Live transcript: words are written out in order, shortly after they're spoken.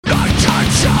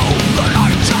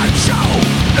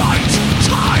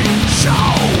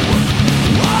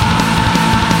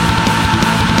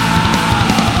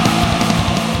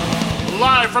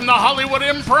from the Hollywood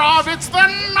Improv, it's the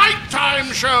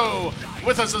Nighttime Show.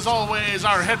 With us, as always,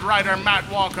 our head writer,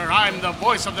 Matt Walker. I'm the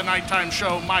voice of the Nighttime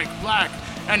Show, Mike Black.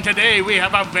 And today we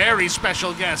have a very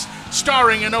special guest,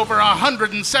 starring in over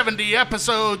 170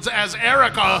 episodes as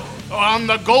Erica on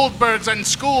the GOLDBERGS and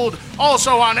Schooled,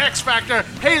 also on X Factor,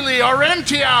 Hayley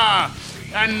Orrantia.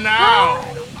 And now...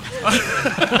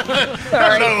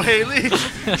 Hello, Hayley.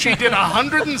 She did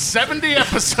 170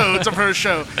 episodes of her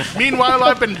show. Meanwhile,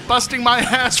 I've been busting my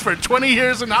ass for 20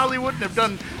 years in Hollywood and have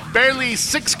done barely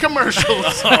 6 commercials.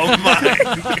 Oh, my.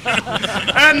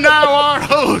 And now our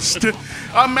host,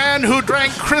 a man who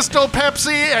drank Crystal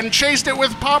Pepsi and chased it with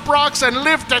Pop Rocks and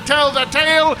lived to tell the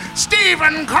tale,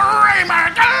 Stephen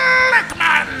Kramer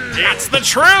Glickman. It's the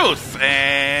truth,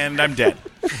 and I'm dead.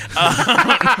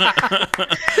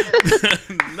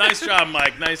 Nice job,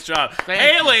 Mike. Nice job.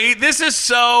 Hayley, this is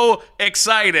so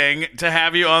exciting to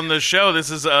have you on the show. This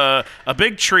is a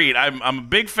big treat. I'm a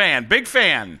big fan. Big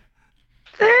fan.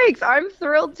 Thanks. I'm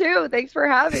thrilled, too. Thanks for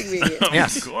having me.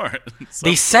 Yes. Of course.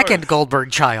 The second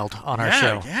Goldberg child on our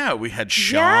show. Yeah, we had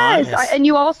Sean. Yes. And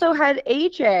you also had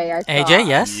AJ, I saw. AJ,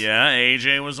 yes. Yeah,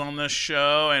 AJ was on the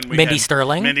show. And we Mindy had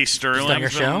Sterling. Mindy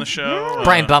Sterling's been on the show. Yeah.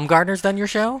 Brian Baumgartner's done your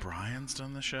show. Brian's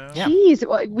done the show. Yeah. Jeez,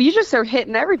 well, you just are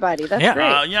hitting everybody. That's Yeah.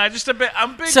 great. Yeah, just a bit.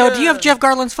 I'm big. So, do you have Jeff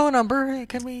Garland's phone number?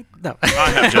 Can we? No. I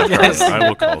have Jeff Garland. I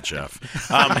will call Jeff.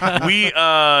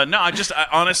 I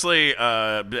honestly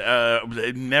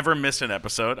never missed an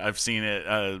episode. I've seen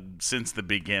it since the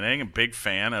beginning. A big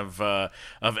fan of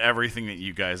everything that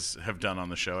you guys have done on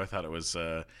the show. I thought it was.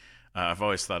 I've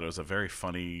always thought it was a very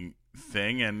funny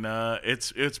thing, and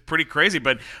it's pretty crazy.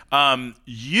 But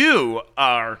you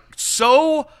are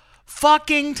so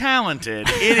fucking talented.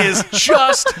 It is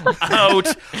just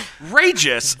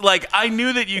outrageous. Like, I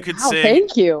knew that you could sing.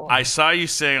 Thank you. I saw you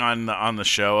sing on the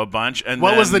show a bunch. And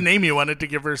What was the name you wanted to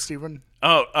give her, Stephen?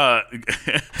 Oh,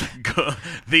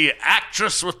 the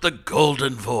actress with the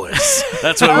golden voice.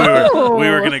 That's what we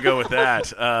were gonna go with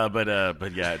that.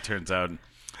 But yeah, it turns out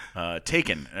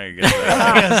taken. I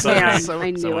guess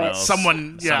I knew it.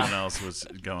 Someone else was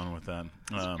going with that.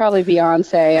 Probably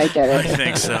Beyonce. I get I it.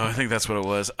 think so. I think that's what it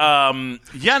was.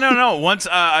 No. Once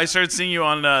I started seeing you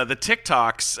on the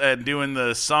TikToks and doing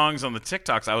the songs on the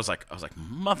TikToks, I was like,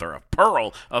 mother of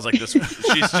pearl. I was like,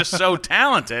 she's just so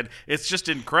talented. It's just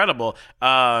incredible.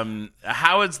 How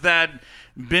has that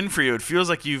been for you? It feels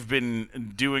like you've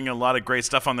been doing a lot of great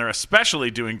stuff on there, especially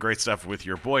doing great stuff with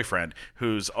your boyfriend,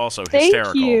 who's also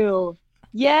hysterical. Thank you.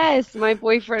 Yes, my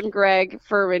boyfriend Greg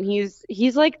Furman.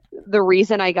 He's like the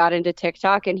reason I got into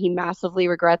TikTok, and he massively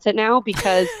regrets it now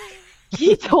because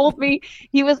he told me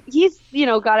he's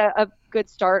got a good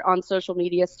start on social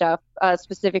media stuff,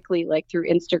 specifically like through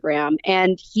Instagram,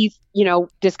 and he's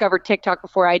discovered TikTok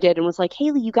before I did and was like,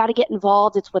 Hayley, you got to get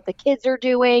involved. It's what the kids are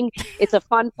doing. It's a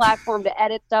fun platform to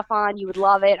edit stuff on. You would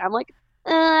love it. I'm like,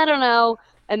 I don't know.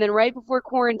 And then right before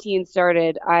quarantine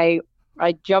started, I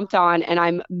jumped on, and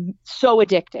I'm so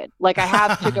addicted. Like, I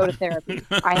have to go to therapy.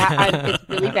 It's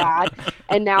really bad.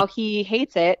 And now he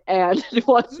hates it and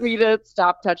wants me to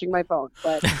stop touching my phone.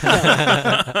 But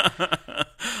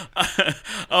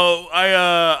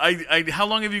how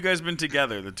long have you guys been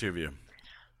together, the two of you?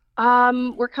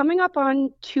 We're coming up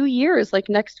on 2 years, like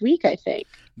next week, I think.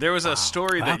 There was a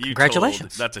story that you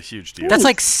congratulations. told. That's a huge deal. That's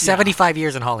like 75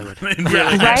 years in Hollywood. Yeah,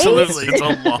 Right? absolutely. It's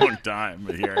a long time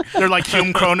here. They're like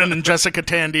Hume Cronin and Jessica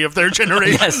Tandy of their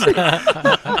generation. Yes.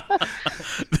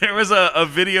 There was a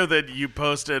video that you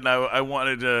posted, and I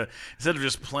wanted to, instead of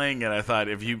just playing it, I thought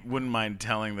if you wouldn't mind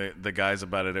telling the guys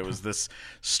about it. It was this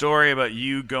story about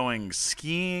you going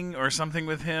skiing or something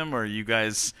with him, or you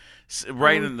guys in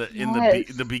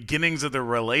the beginnings of the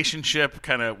relationship,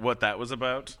 kind of what that was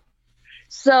about.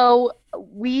 So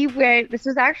we went, this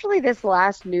was actually this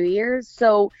last New Year's.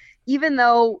 So even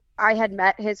though I had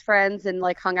met his friends and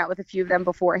like hung out with a few of them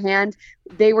beforehand,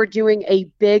 they were doing a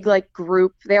big like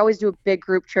group. They always do a big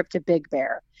group trip to Big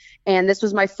Bear. And this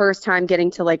was my first time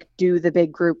getting to like do the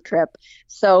big group trip.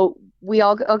 So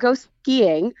I'll go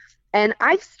skiing, and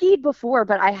I've skied before,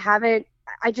 but I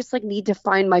just like need to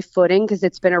find my footing because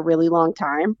it's been a really long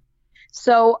time.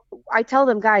 So I tell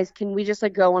them, guys, can we just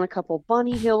like go on a couple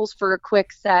bunny hills for a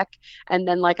quick sec, and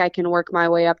then like I can work my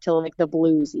way up to like the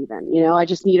blues even, I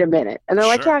just need a minute. And they're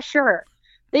like, yeah, sure.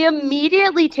 They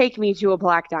immediately take me to a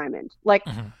Black Diamond, like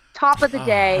top of the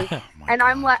day. And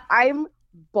I'm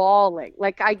bawling.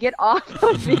 Like, I get off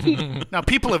of the... Now,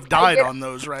 people have died on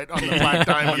those, right? On the Black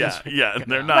Diamonds. Yeah,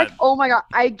 they're not... Like, oh my God.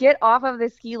 I get off of the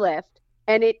ski lift,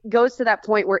 and it goes to that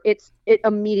point where it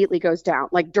immediately goes down,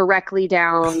 like directly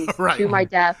down right. to my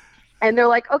death. And they're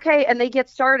like, okay, and they get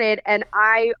started, and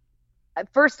I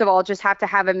first of all, just have to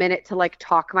have a minute to like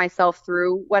talk myself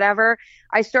through whatever.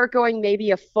 I start going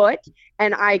maybe a foot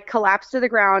and I collapse to the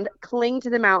ground, cling to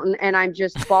the mountain, and I'm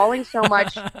just falling so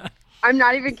much. I'm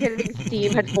not even kidding.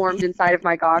 Steam had formed inside of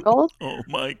my goggles. Oh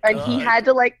my God. And he had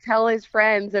to like tell his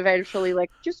friends eventually,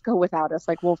 like, just go without us.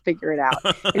 Like, we'll figure it out.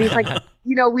 And he's like,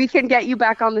 we can get you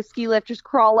back on the ski lift. Just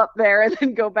crawl up there and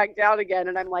then go back down again.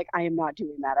 And I'm like, I am not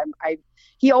doing that.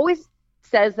 He always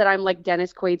says that I'm like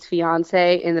Dennis Quaid's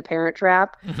fiance in The Parent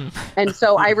Trap. And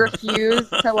so I refuse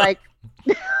to like,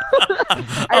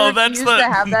 that's to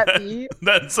have that be.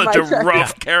 That's such a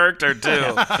rough character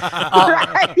too.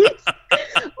 Right?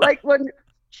 Like when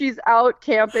she's out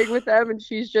camping with them and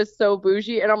she's just so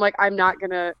bougie, and I'm like, I'm not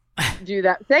gonna do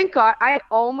that. Thank God I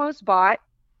almost bought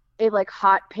a like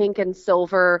hot pink and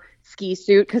silver ski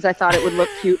suit because I thought it would look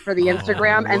cute for the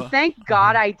Instagram, and thank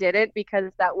God I didn't,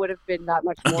 because that would have been that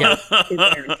much more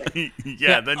embarrassing.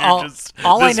 Then you're just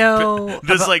I know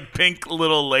this like pink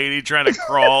little lady trying to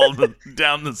crawl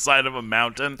down the side of a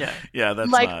mountain. Yeah,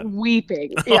 that's like not...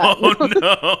 weeping. Yeah.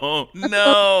 Oh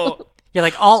no. Yeah,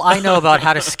 like all I know about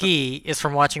how to ski is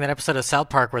from watching that episode of South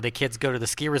Park where the kids go to the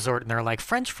ski resort and they're like,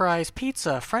 French fries,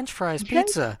 pizza,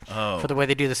 for the way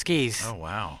they do the skis. Oh,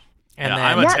 wow. And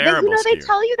I'm a terrible skier. They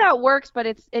tell you that works, but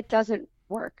it doesn't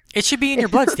work. It should be in your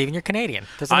blood, Steven. You're Canadian.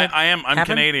 I'm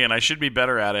Canadian. I should be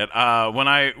better at it.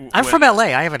 I'm from LA.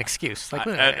 I have an excuse. Like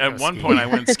at one point, I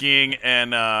went skiing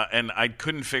and I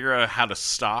couldn't figure out how to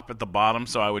stop at the bottom,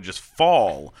 so I would just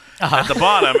fall at the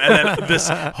bottom. And then this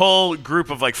whole group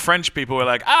of like French people were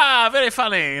like, very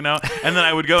funny, And then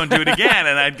I would go and do it again,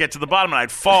 and I'd get to the bottom and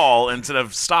I'd fall instead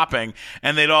of stopping,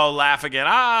 and they'd all laugh again.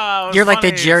 You're like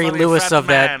the Jerry Lewis of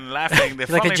that. Laughing. You're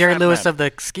like the Jerry Lewis of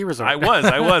the ski resort. I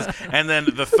was, and then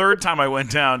the third time I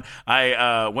went down,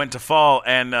 I went to fall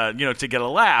and to get a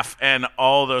laugh, and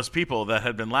all those people that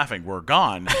had been laughing were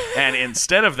gone, and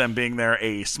instead of them being there,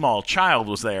 a small child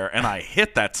was there, and I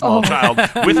hit that small child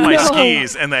with my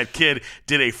skis, and that kid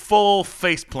did a full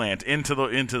face plant into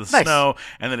the snow,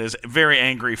 and then his very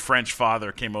angry French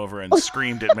father came over and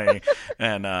screamed at me,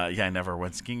 and I never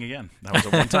went skiing again. That was a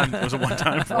one time. It was a one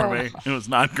time for me. It was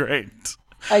not great.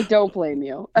 I don't blame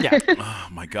you. Yeah. Oh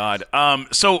my God.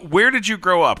 So where did you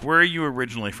grow up? Where are you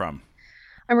originally from?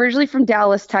 I'm originally from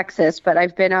Dallas, Texas, but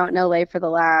I've been out in LA for the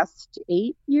last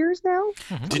 8 years now.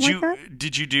 Mm-hmm.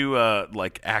 Did you do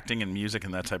like acting and music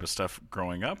and that type of stuff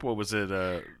growing up? What was it?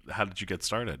 How did you get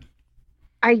started?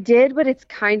 I did, but it's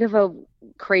kind of a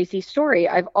crazy story.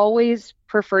 I've always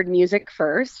preferred music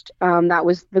first. That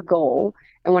was the goal.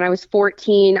 And when I was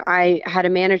 14, I had a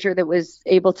manager that was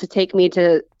able to take me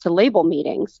to label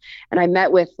meetings. And I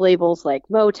met with labels like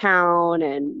Motown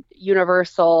and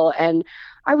Universal. And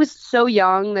I was so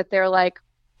young that they're like,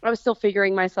 I was still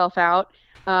figuring myself out.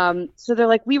 So they're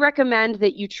like, we recommend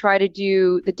that you try to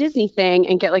do the Disney thing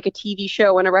and get like a TV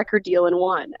show and a record deal in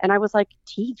one. And I was like,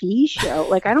 TV show?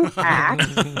 Like, I don't act.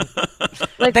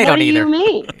 Like, they what don't do either. you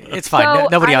mean? It's fine. So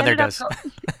Nobody out there does.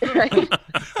 Right?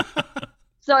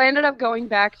 So I ended up going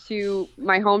back to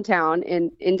my hometown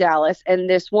in Dallas, and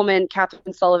this woman,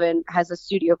 Catherine Sullivan, has a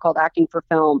studio called Acting for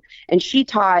Film, and she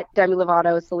taught Demi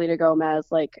Lovato, Selena Gomez,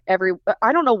 like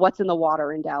I don't know what's in the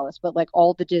water in Dallas, but like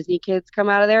all the Disney kids come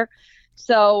out of there.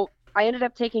 So I ended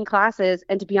up taking classes,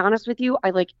 and to be honest with you,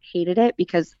 I like hated it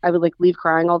because I would like leave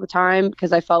crying all the time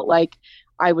because I felt like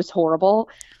I was horrible.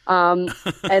 And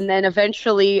then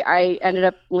eventually I ended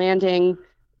up landing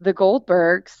the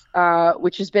GOLDBERGS,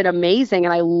 which has been amazing.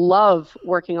 And I love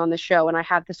working on the show. And I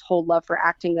have this whole love for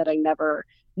acting that I never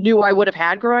knew I would have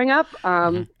had growing up.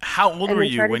 How old were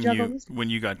you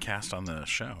when you got cast on the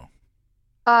show?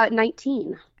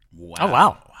 19. Wow. Oh,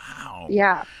 wow. Wow.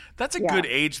 Yeah. That's a good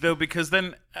age, though, because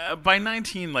then by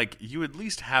 19, like, you at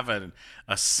least have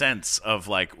a sense of,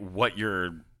 like, what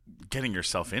you're getting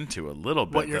yourself into a little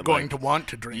bit. What you're going to want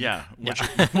to drink. Yeah.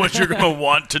 What you're going to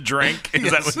want to drink.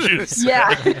 Is that what you said?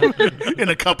 Yeah. In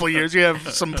a couple of years, you have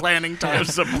some planning time.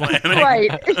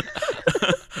 Right.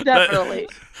 Definitely.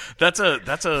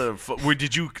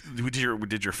 Did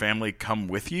your family come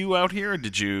with you out here?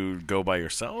 Did you go by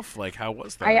yourself? Like, how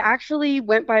was that? I actually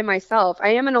went by myself.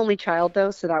 I am an only child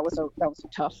though, so that was a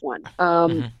tough one.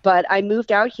 But I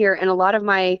moved out here, and a lot of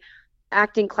my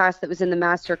acting class that was in the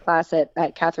master class at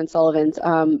Catherine Sullivan's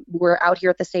were out here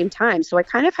at the same time. So I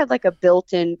kind of had like a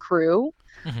built-in crew,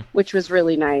 which was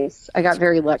really nice. I got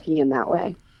very lucky in that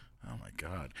way. Oh my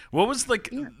God. What was like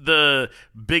the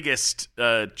biggest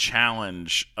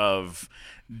challenge of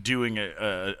doing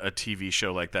a TV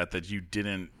show like that you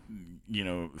didn't,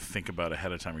 think about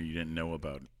ahead of time, or you didn't know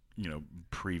about,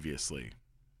 previously?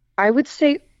 I would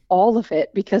say all of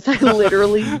it, because I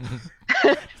literally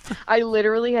I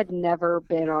literally had never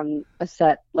been on a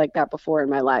set like that before in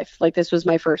my life. Like, this was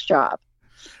my first job.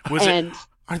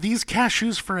 Are these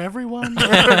cashews for everyone?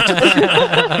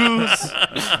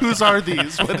 Whose are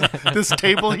these? This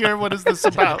table here? What is this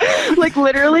about? Like,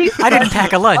 literally, I didn't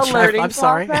pack a lunch. I'm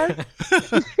sorry.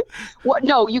 What?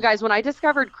 No, you guys. When I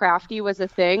discovered Crafty was a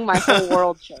thing, my whole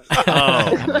world changed.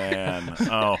 Oh man.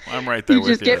 Oh, I'm right there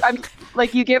with you.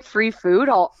 You get free food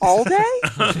all day.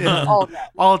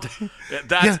 All day.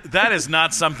 That is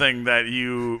not something that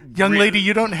you. Young lady,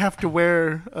 you don't have to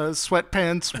wear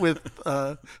sweatpants with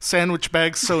sandwich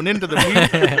bags sewn into them.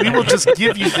 We will just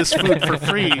give you this food for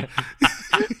free.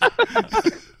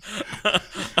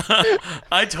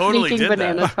 I totally Sneaking did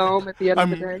bananas that. home at the end of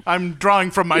the day. I'm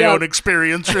drawing from my own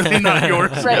experience, really, not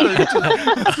yours.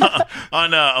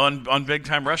 On Big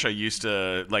Time Rush, I used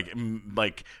to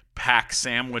like pack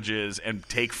sandwiches and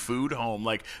take food home.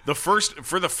 Like the first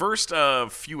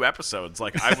few episodes,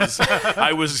 like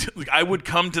I would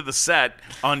come to the set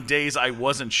on days I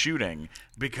wasn't shooting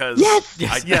because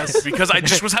because I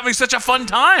just was having such a fun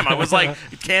time. I was like,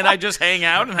 can't I just hang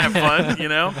out and have fun? You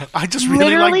know, I just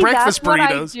really like breakfast that's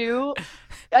burritos. What I do.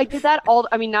 I did that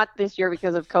not this year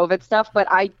because of COVID stuff, but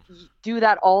I do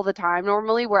that all the time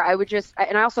normally where I would just,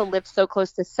 and I also lived so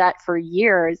close to set for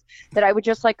years that I would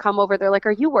just like come over. They're like,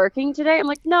 are you working today? I'm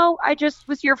like, no, I just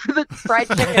was here for the fried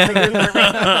chicken.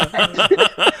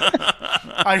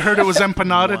 I heard it was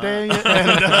empanada day,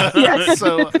 and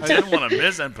so I didn't want to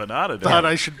miss empanada day. Thought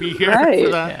I should be here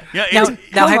for that.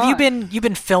 Now have you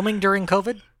been filming during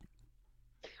COVID?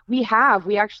 We have.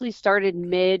 We actually started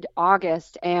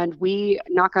mid-August, and we,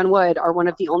 knock on wood, are one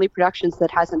of the only productions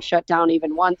that hasn't shut down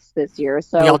even once this year.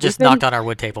 So we all just knocked on our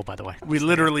wood table, by the way. We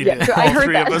literally did. I heard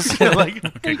three that. of us.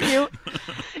 Thank you.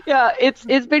 Yeah, it's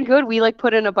been good. We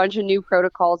put in a bunch of new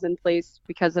protocols in place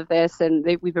because of this, and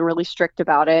we've been really strict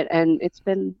about it, and it's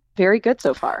been very good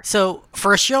so far. So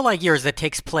for a show like yours that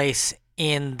takes place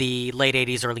in the late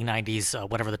 80s, early 90s,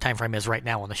 whatever the time frame is right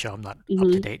now on the show, I'm not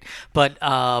up to date, but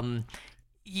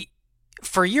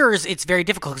for yours, it's very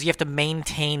difficult because you have to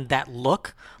maintain that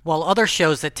look. While other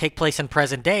shows that take place in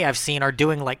present day I've seen are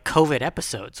doing like COVID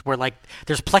episodes where like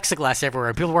there's plexiglass everywhere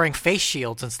and people wearing face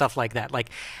shields and stuff like that.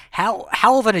 Like how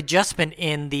of an adjustment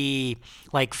in the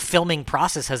like filming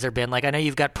process has there been? Like I know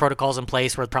you've got protocols in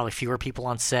place where probably fewer people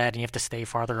on set and you have to stay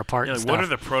farther apart. Yeah, and what stuff. are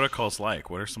the protocols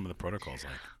like? What are some of the protocols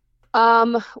like?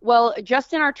 Well,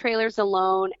 just in our trailers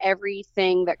alone,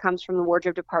 everything that comes from the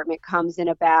wardrobe department comes in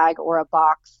a bag or a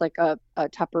box, like a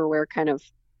Tupperware kind of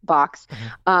box.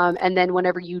 And then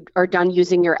whenever you are done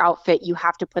using your outfit, you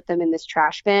have to put them in this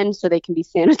trash bin so they can be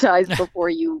sanitized before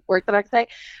you work the next day.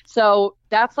 So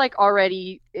that's like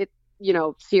already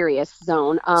serious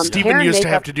zone. Stephen used to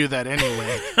have to do that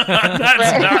anyway.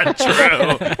 That's not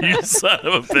true. You son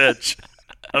of a bitch.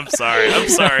 I'm sorry,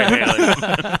 Hayley.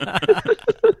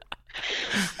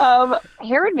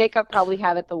 Hair and makeup probably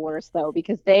have it the worst though,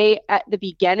 because they, at the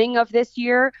beginning of this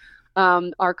year,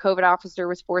 our COVID officer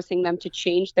was forcing them to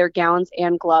change their gowns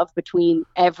and gloves between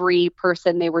every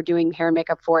person they were doing hair and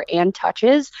makeup for and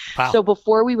touches. Wow. So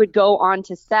before we would go on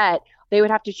to set, they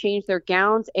would have to change their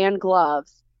gowns and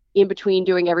gloves in between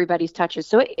doing everybody's touches.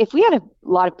 So if we had a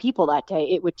lot of people that day,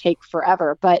 it would take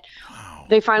forever. But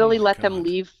they finally let them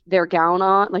leave their gown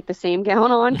on, like the same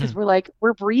gown on, because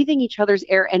we're breathing each other's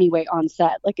air anyway on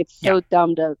set. Like it's so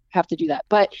dumb to have to do that.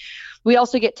 But we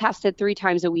also get tested 3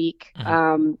 times a week.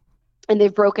 And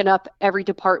they've broken up every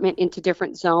department into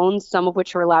different zones, some of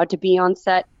which are allowed to be on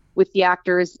set with the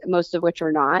actors, most of which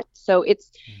are not. So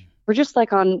we're just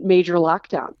like on major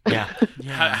lockdown. Yeah.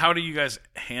 How do you guys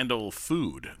handle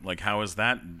food? Like, how is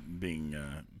that being...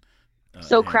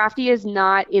 So Crafty is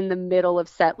not in the middle of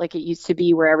set like it used to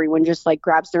be where everyone just like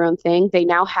grabs their own thing. They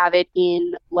now have it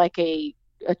in like a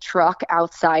truck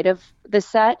outside of the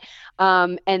set.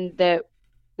 And the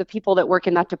people that work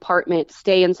in that department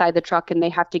stay inside the truck and they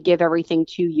have to give everything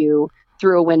to you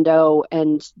through a window,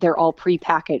 and they're all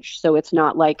pre-packaged. So it's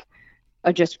not like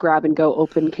a just grab and go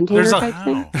open container type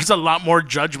thing. There's a lot more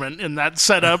judgment in that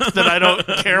setup that I don't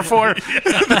care for.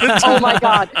 Oh my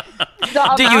God.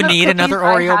 Do you need another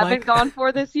Oreo, I haven't gone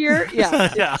for this year.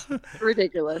 Yeah. Yeah.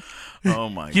 Ridiculous. Oh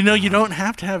my God. You don't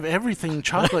have to have everything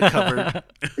chocolate covered.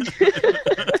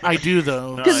 I do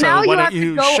though. So now why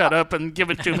you don't you shut up and give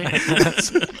it to me?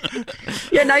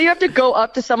 Yeah, now you have to go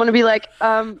up to someone and be like,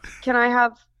 can I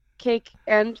cake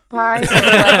and pie?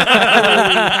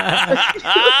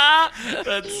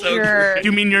 That's so Sure.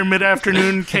 You mean your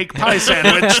mid-afternoon cake pie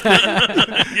sandwich?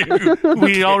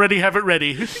 We already have it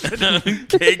ready.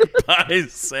 Cake pie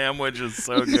sandwich is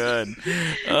so good.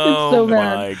 Oh so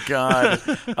my god.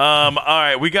 All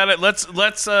right, we got it. Let's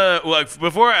well,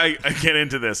 before I get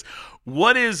into this,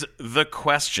 what is the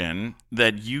question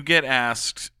that you get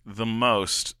asked the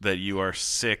most that you are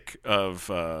sick of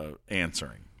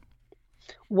answering?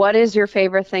 What is your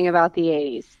favorite thing about the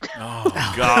 80s? Oh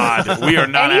god, we are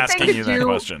not Anything asking to you that do-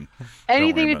 question.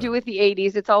 Anything worry to about do with the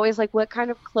 80s, it's always like, what kind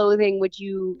of clothing would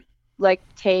you like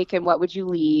take and what would you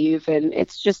leave? And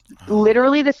it's just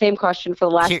literally the same question for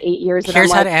the last 8 years. And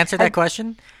Here's I'm how like, to answer that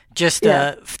question. Just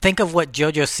think of what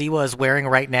JoJo Siwa is wearing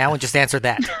right now and just answer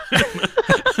that.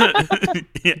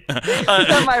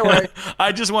 That might work.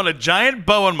 I just want a giant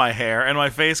bow in my hair and my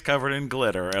face covered in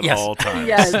glitter at Yes. all times.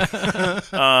 Yes.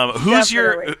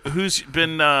 Who's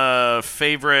been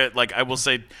favorite? Like I will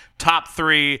say, top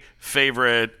 3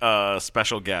 favorite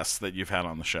special guests that you've had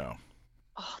on the show.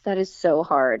 Oh, that is so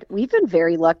hard. We've been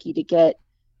very lucky to get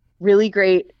really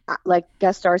great like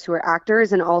guest stars who are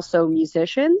actors and also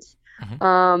musicians.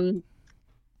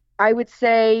 I would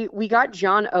say we got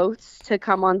John Oates to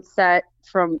come on set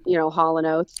from, Hall &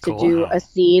 Oates to do a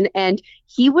scene, and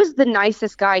he was the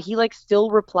nicest guy. He like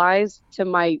still replies to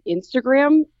my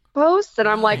Instagram posts, and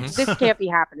I'm like, this can't be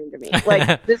happening to me.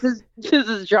 Like this is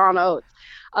John Oates.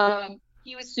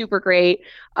 He was super great.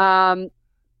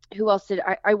 Who else did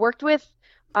I worked with?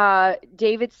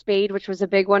 David Spade, which was a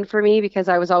big one for me because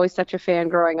I was always such a fan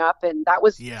growing up, and that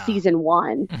was season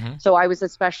 1. So I was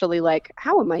especially like,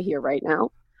 how am I here right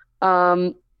now?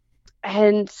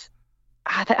 And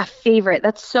a favorite,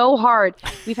 that's so hard.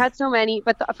 We've had so many,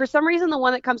 but for some reason the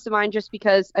one that comes to mind, just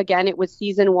because again it was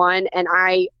season 1 and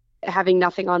I, having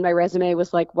nothing on my resume,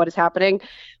 was like, what is happening?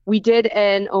 We did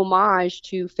an homage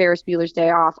to Ferris Bueller's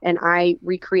Day Off, and I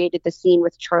recreated the scene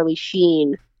with Charlie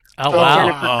Sheen. Oh wow!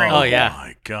 Jennifer Oh yeah!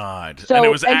 My god! So- and it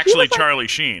was and he actually was like- Charlie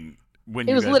Sheen. When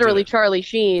It you was guys literally did it. Charlie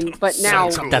Sheen, but now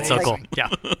That's so like, cool. Yeah.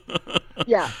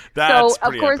 Yeah. That's so of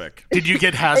pretty course, epic. Did you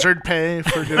get hazard pay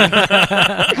for doing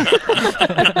that?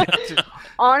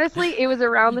 honestly, it was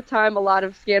around the time a lot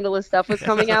of scandalous stuff was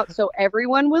coming out, so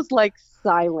everyone was like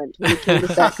silent when it came to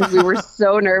set because we were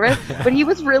so nervous. But he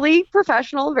was really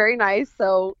professional, very nice.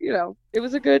 So it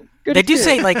was a good. They do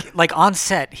say experience. like on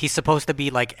set he's supposed to be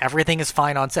like everything is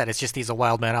fine on set. It's just he's a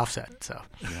wild man off set. So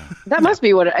that must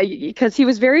be what because he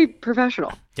was very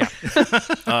professional. yeah.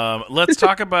 Let's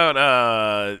talk about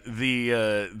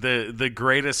the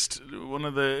greatest, one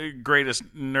of the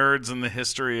greatest nerds in the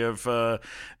history of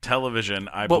television.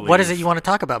 I believe. What is it you want to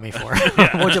talk about me for?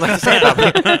 What would you like to say about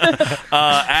me?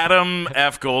 Adam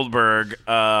F. Goldberg.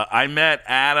 I met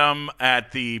Adam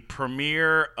at the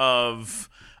premiere of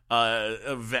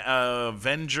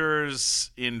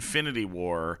Avengers Infinity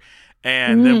War.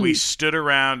 And then we stood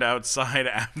around outside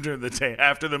after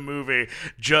the movie,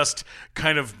 just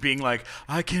kind of being like,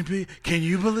 can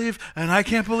you believe? And I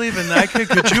can't believe, and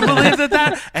could you believe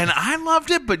that? And I loved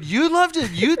it, but you loved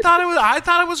it. I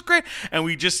thought it was great. And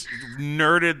we just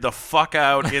nerded the fuck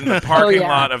out in the parking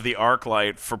lot of the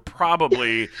ArcLight for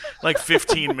probably like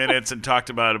 15 minutes and talked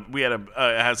about it. We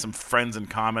had some friends in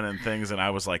common and things, and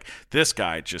I was like, this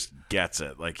guy just gets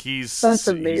it. Like That's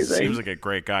amazing. He seems like a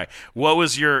great guy. What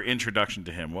was your introduction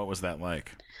to him? What was that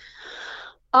like?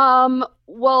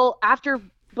 Well, after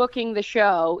booking the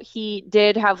show, he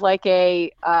did have like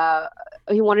he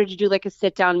wanted to do like a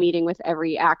sit down meeting with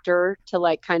every actor to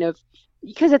like kind of,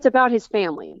 because it's about his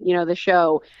family, the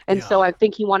show. And so I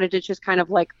think he wanted to just kind of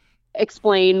like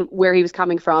explain where he was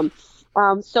coming from.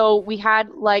 So we had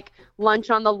like lunch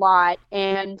on the lot,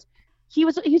 and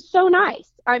he's so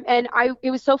nice.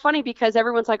 It was so funny because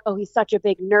everyone's like, oh, he's such a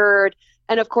big nerd.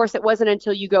 And of course, it wasn't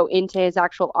until you go into his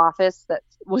actual office that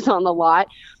was on the lot.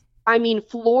 I mean,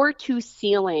 floor to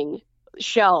ceiling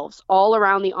shelves all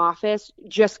around the office,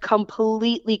 just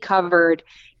completely covered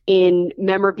in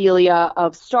memorabilia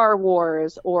of Star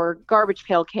Wars or Garbage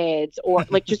Pail Kids or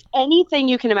like just anything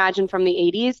you can imagine from the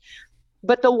 80s.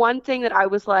 But the one thing that I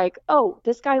was like, oh,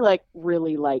 this guy like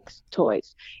really likes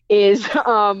toys is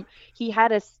he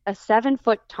had a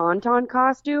 7-foot Tauntaun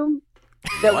costume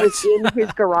that was in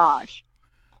his garage.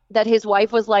 That his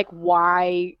wife was like,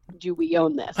 why do we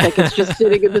own this? Like, it's just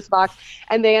sitting in this box.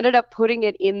 And they ended up putting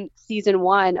it in season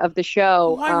 1 of the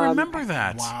show. Oh, I remember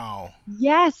that. Wow.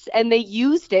 Yes. And they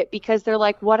used it because they're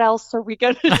like, what else are we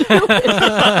going to do with this?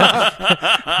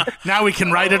 Now we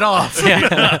can write it off.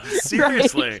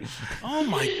 Seriously. Right. Oh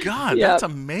my God. Yep. That's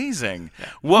amazing.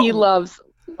 He loves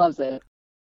it.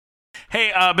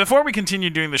 Hey, before we continue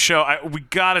doing the show, we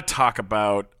got to talk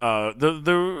about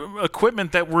the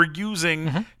equipment that we're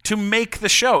using to make the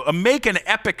show. Make an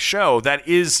epic show that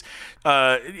is.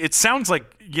 It sounds like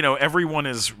everyone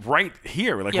is right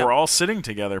here, like we're all sitting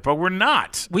together, but we're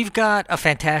not. We've got a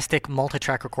fantastic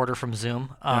multi-track recorder from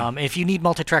Zoom. If you need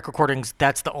multi-track recordings,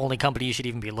 that's the only company you should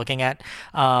even be looking at.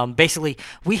 Basically,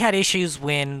 we had issues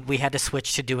when we had to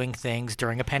switch to doing things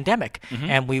during a pandemic,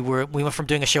 and we went from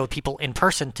doing a show with people in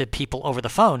person to people over the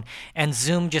phone, and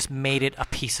Zoom just made it a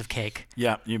piece of cake.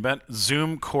 Yeah, you bet.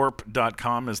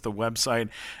 ZoomCorp.com is the website,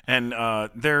 and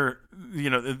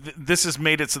this has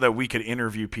made it so that we could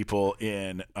interview people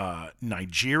in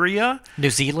Nigeria, New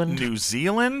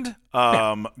Zealand,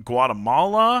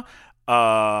 Guatemala,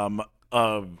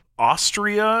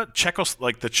 Austria,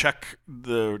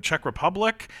 the Czech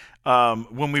Republic.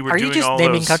 When we were doing all those... Are you just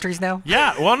naming countries now?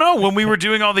 Yeah. Well, no. When we were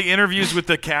doing all the interviews with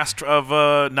the cast of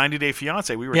 90 Day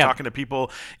Fiancé, we were talking to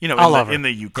people, in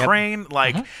the Ukraine.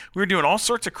 We were doing all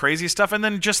sorts of crazy stuff. And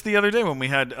then just the other day when we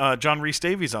had John Rhys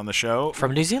Davies on the show.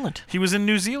 From New Zealand. He was in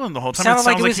New Zealand the whole time.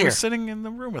 Sounded like he was sitting in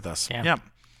the room with us. Yeah.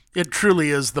 It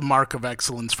truly is the mark of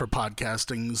excellence for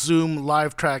podcasting. Zoom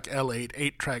LiveTrack L8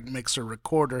 8-track mixer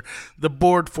recorder, the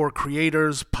board for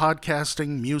creators,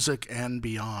 podcasting, music, and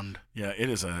beyond. Yeah, it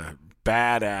is a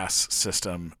badass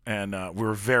system, and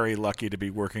we're very lucky to be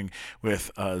working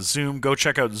with Zoom. Go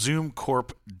check out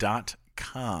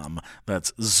ZoomCorp.com.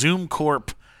 That's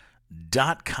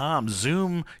ZoomCorp.com.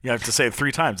 Zoom, you have to say it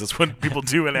 3 times. That's what people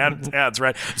do in ads,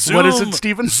 right? Zoom, what is it,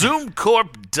 Stephen?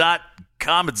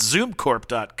 ZoomCorp.com. It's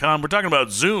ZoomCorp.com. We're talking about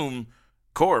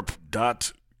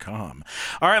ZoomCorp.com.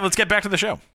 All right, let's get back to the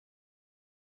show.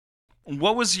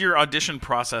 What was your audition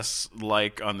process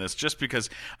like on this? Just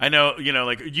because I know,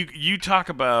 you talk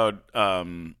about,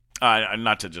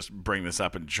 not to just bring this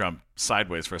up and jump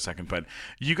sideways for a second, but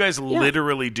you guys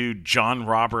literally do John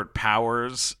Robert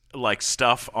Powers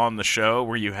stuff on the show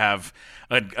where you have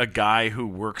a guy who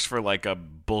works for a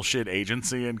bullshit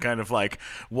agency and kind of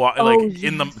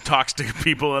talks to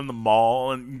people in the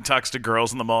mall and talks to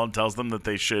girls in the mall and tells them that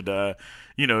they should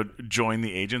join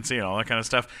the agency and all that kind of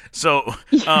stuff. So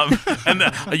and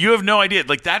you have no idea,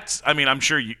 that's, I'm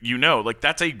sure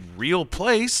that's a real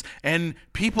place, and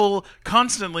people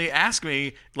constantly ask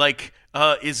me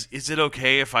is it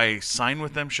okay if I sign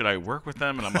with them? Should I work with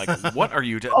them? And I'm like, what are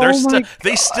you doing?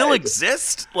 They still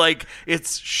exist?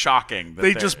 It's shocking.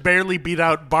 They just barely beat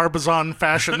out Barbizon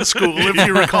Fashion School, if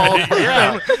you recall.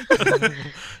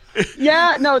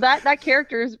 Yeah, no, that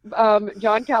character is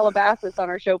John Calabasas on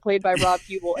our show, played by Rob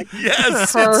Hubel.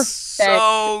 Yes, it's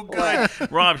so good.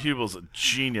 Rob Hubel's a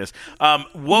genius.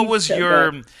 What was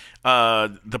the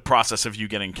process of you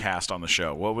getting cast on the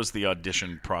show? What was the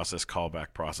audition process, callback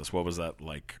process? What was that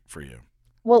like for you?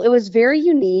 Well, it was very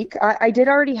unique. I did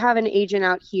already have an agent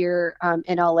out here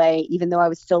in LA, even though I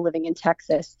was still living in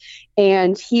Texas.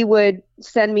 And he would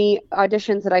send me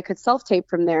auditions that I could self-tape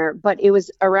from there. But it was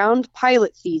around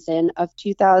pilot season of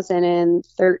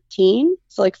 2013,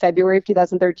 so February of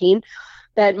 2013,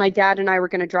 that my dad and I were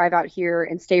going to drive out here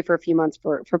and stay for a few months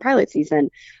for pilot season.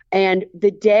 And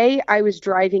the day I was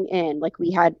driving in,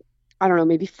 we had, I don't know,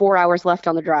 maybe 4 hours left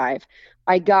on the drive,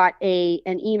 I got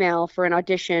an email for an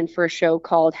audition for a show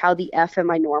called How the F Am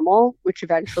I Normal, which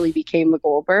eventually became the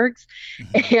Goldbergs.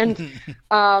 And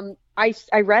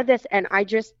I read this and I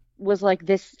just was like,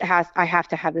 I have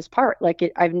to have this part.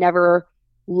 I've never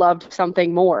loved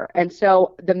something more. And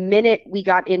so the minute we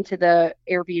got into the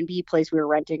Airbnb place we were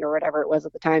renting or whatever it was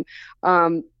at the time,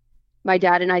 my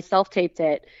dad and I self-taped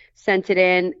it, sent it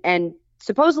in, and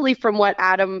supposedly from what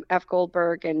Adam F.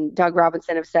 Goldberg and Doug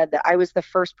Robinson have said, that I was the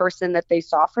first person that they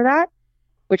saw for that,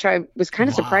 which I was kind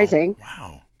of surprising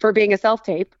for being a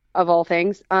self-tape of all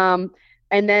things. And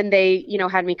then they,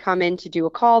 had me come in to do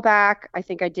a callback. I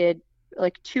think I did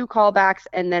 2 callbacks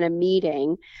and then a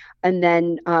meeting, and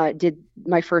then did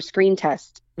my first screen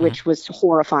test, which was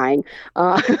horrifying.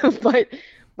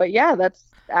 But yeah, that's,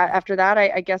 after that,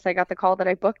 I guess I got the call that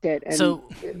I booked it. And so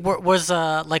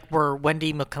were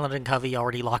Wendy McClendon-Covey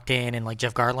already locked in and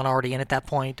Jeff Garland already in at that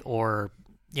point, or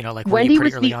were you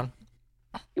pretty early on?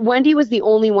 Wendy was the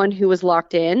only one who was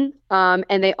locked in,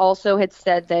 and they also had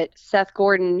said that Seth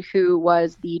Gordon, who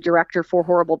was the director for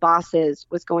Horrible Bosses,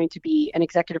 was going to be an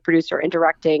executive producer and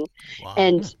directing. Wow.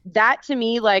 And that, to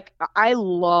me, I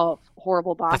love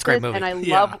Horrible Bosses, and I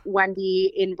love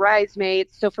Wendy in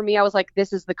Bridesmaids. So for me, I was like,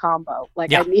 this is the combo. I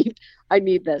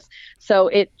need this. So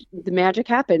the magic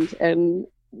happened, and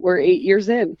we're 8 years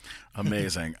in.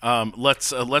 Amazing.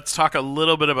 Let's talk a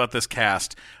little bit about this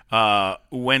cast.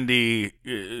 Wendy,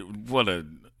 what a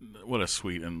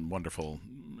sweet and wonderful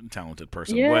talented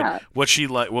person. Yeah. What she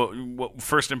like? What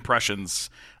first impressions?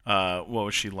 What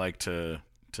was she like to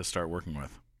start working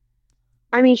with?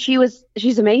 I mean, she's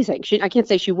amazing. I can't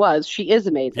say she was. She is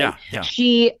amazing.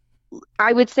 Yeah.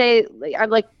 I would say I'm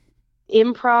like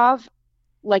improv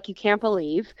like you can't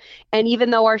believe. And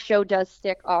even though our show does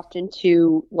stick often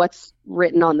to what's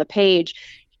written on the page,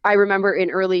 I remember in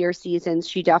earlier seasons,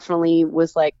 she definitely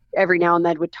was like every now and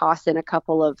then would toss in a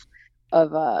couple of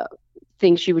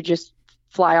things she would just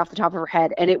fly off the top of her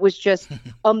head. And it was just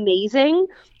amazing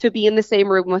to be in the same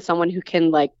room with someone who can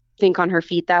like think on her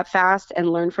feet that fast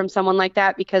and learn from someone like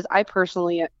that. Because I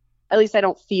personally, at least I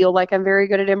don't feel like I'm very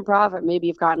good at improv.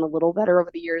 Maybe I've gotten a little better over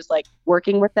the years, like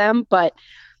working with them, but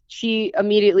she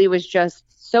immediately was just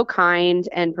so kind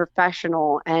and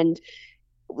professional, and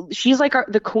she's like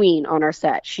the queen on our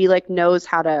set. She like knows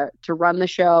how to run the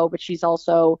show, but she's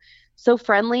also so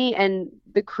friendly, and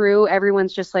the crew,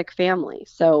 everyone's just like family.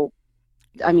 So,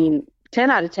 I mean,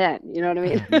 10 out of 10, you know what I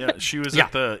mean? Yeah, she was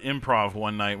at the Improv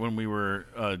one night when we were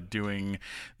doing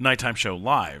Nighttime Show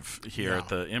live here at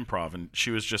the Improv, and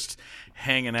she was just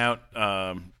hanging out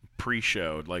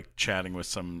pre-show, like chatting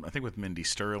with with Mindy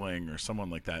Sterling or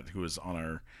someone like that who was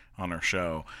on our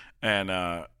show, and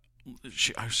I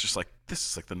was just like, this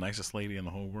is like the nicest lady in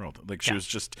the whole world. Like she was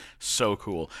just so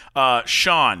cool.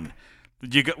 Sean,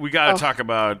 we got to talk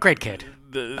about great kid.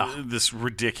 This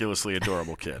ridiculously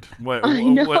adorable kid. What's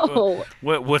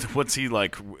he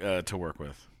like to work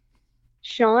with?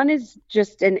 Sean is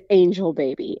just an angel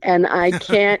baby, and I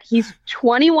can't. He's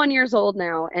 21 years old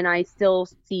now, and I still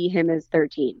see him as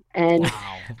 13. And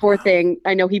poor thing,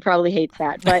 I know he probably hates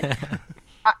that, but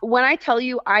when I tell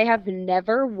you, I have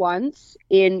never once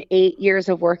in 8 years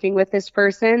of working with this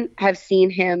person have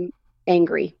seen him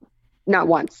angry, not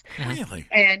once. Really?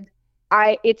 And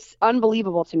it's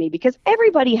unbelievable to me because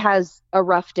everybody has a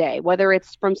rough day, whether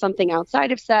it's from something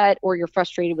outside of set or you're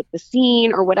frustrated with the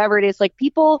scene or whatever it is. Like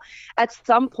people at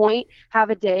some point have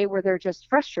a day where they're just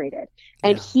frustrated.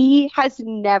 And he has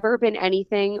never been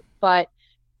anything but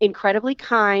incredibly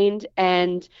kind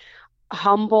and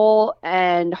humble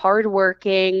and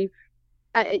hardworking.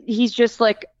 He's just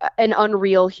like an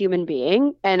unreal human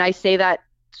being. And I say that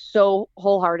so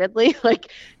wholeheartedly. Like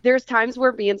there's times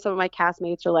where me and some of my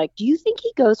castmates are like, do you think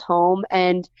he goes home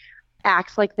and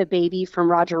acts like the baby from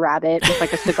Roger Rabbit with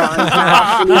like a cigar in his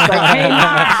mouth? And he's like,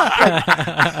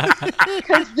 hey,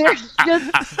 because there's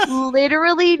just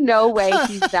literally no way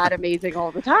he's that amazing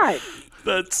all the time.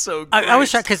 That's so great. I was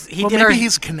shocked because maybe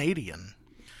he's Canadian.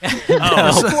 It's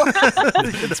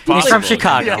possible. He's from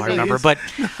Chicago, I remember. But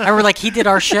I remember like he did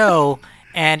our show.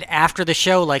 And after the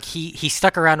show, like he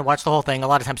stuck around to watch the whole thing. A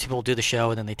lot of times people will do the show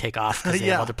and then they take off because they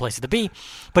have other places to be.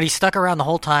 But he stuck around the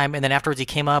whole time, and then afterwards he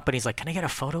came up and he's like, "Can I get a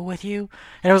photo with you?"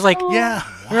 And it was like, yeah,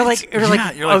 we're like,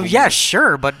 "Oh yeah,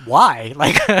 sure, but why?"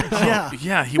 Like,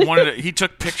 he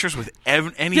took pictures with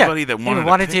anybody that wanted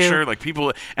a picture, like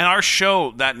people. And our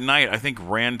show that night, I think,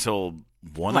 ran till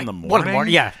 1 in the morning. 1 in the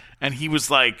morning, yeah. And he was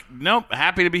like, nope,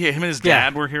 happy to be here. Him and his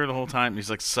dad were here the whole time.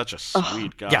 He's like such a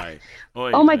sweet guy.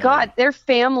 Yeah. Oh my God. Their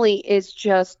family is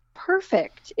just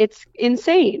perfect. It's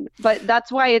insane. But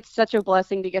that's why it's such a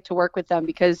blessing to get to work with them,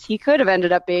 because he could have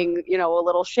ended up being, a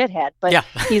little shithead. But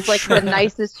he's like the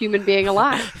nicest human being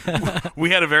alive. We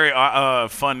had a very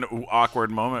fun, awkward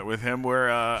moment with him where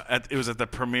it was at the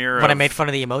premiere. When I made fun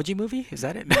of the Emoji Movie? Is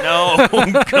that it? No.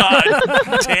 God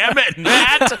damn it,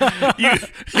 Matt.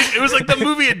 It was like the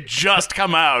movie had just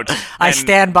come out. I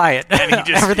stand by it. And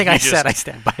Everything I said, I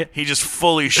stand by it. He just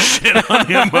fully shit on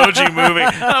the Emoji Movie.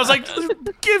 And I was like,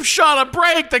 give Sean a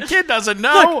break. The kid doesn't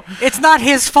know. Look, it's not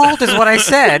his fault is what I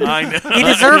said. I know. He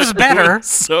deserves better.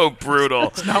 So brutal.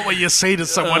 It's not what you say to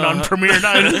someone on premiere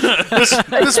night.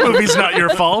 This movie's not your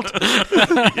fault.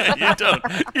 Yeah,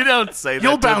 you don't say that.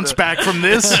 You'll bounce back from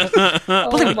this.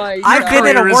 Oh my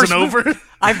God.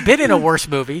 I've been in a worse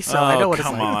movie, so I know what it's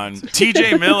like. Come on.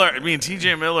 TJ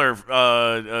Miller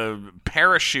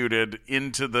parachuted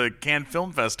into the Cannes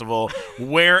Film Festival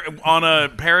on a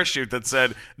parachute that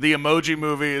said the Emoji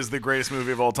Movie is the greatest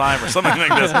movie of all time or something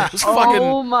like this.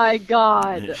 Oh my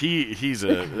God. He's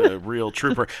a real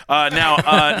trooper. Now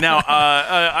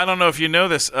I don't know if you know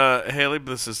this, Hayley,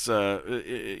 but this is a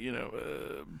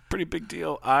pretty big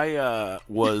deal. I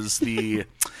was the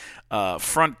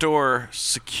front door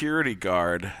security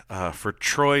guard for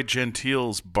Troy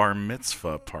Gentile's bar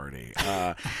mitzvah party.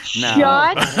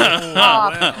 Shut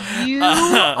up. You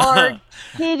are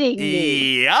kidding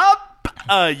me. Yup.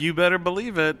 You better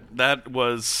believe it. That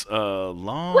was a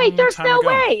long Wait, there's time no ago.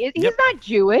 way. He's not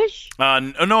Jewish.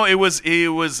 No, it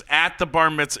was at the bar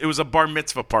mitzvah. It was a bar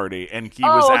mitzvah party, and he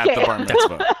was at the bar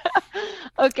mitzvah.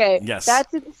 Okay, Yes.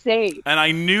 that's insane. And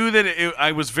I knew that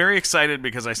I was very excited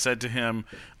because I said to him,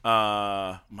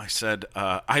 I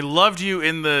loved you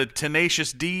in the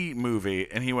Tenacious D movie.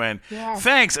 And he went, Yes.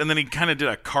 thanks. And then he kind of did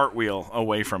a cartwheel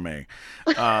away from me.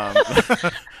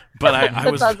 But I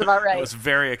was sounds about right. I was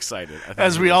very excited. I thought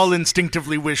As he we was- all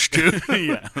instinctively wish to.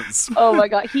 Yes. Oh my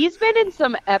God, he's been in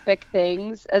some epic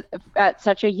things at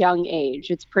such a young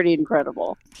age. It's pretty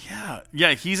incredible.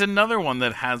 Yeah, he's another one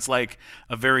that has like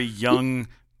a very young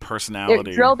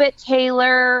personality. Drillbit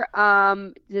Taylor,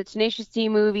 the Tenacious D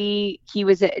movie. He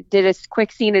did a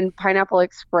quick scene in Pineapple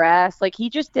Express. Like he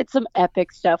just did some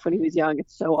epic stuff when he was young.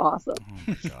 It's so awesome. Oh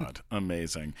my God,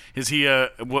 amazing. Is he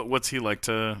what's he like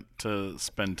to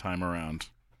spend time around?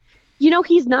 You know,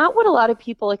 he's not what a lot of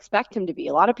people expect him to be.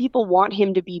 A lot of people want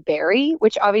him to be Barry,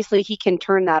 which obviously he can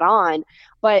turn that on.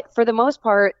 But for the most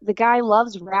part, the guy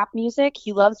loves rap music.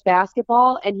 He loves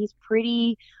basketball, and he's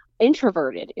pretty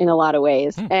introverted in a lot of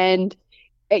ways. And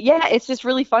yeah, it's just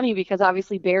really funny because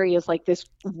obviously Barry is like this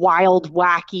wild,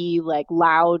 wacky, like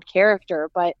loud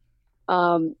character. But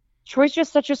Troy's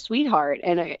just such a sweetheart.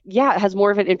 And has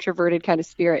more of an introverted kind of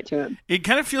spirit to him. It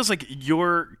kind of feels like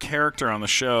your character on the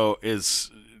show is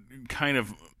kind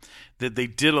of that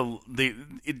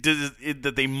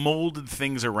they molded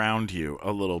things around you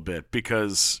a little bit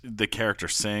because the character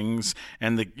sings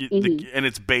and and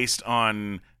it's based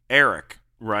on Eric,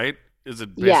 right? Is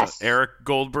it based on Eric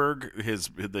Goldberg, his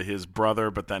brother?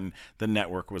 But then the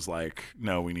network was like,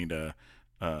 no, we need a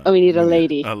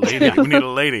lady. A lady. We need a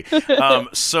lady.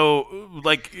 So,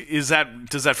 like, does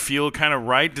that feel kind of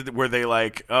right? Were they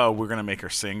like, oh, we're gonna make her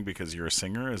sing because you're a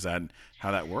singer? Is that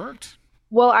how that worked?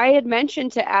 Well, I had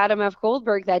mentioned to Adam F.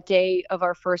 Goldberg that day of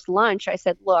our first lunch, I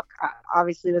said, look,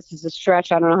 obviously this is a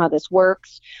stretch. I don't know how this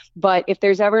works. But if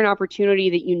there's ever an opportunity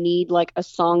that you need like a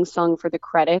song sung for the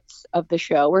credits of the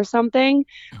show or something,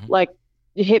 like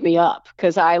hit me up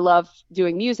because I love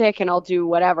doing music and I'll do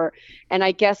whatever. And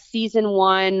I guess season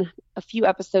 1, a few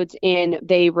episodes in,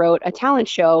 they wrote a talent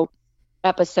show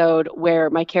episode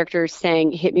where my character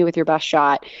sang "Hit Me With Your Best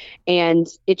Shot," and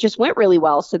it just went really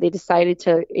well, so they decided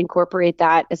to incorporate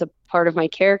that as a part of my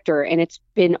character, and it's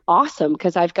been awesome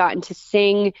because I've gotten to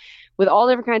sing with all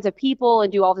different kinds of people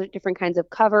and do all the different kinds of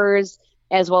covers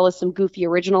as well as some goofy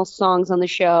original songs on the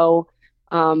show.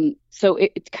 So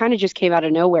it kind of just came out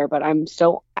of nowhere, but I'm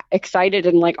so excited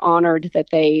and like honored that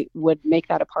they would make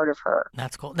that a part of her.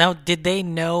 That's cool. Now, did they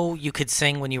know you could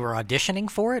sing when you were auditioning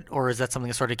for it, or is that something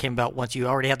that sort of came about once you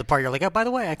already had the part? You're like, oh, by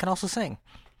the way, I can also sing.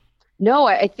 No,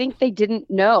 I think they didn't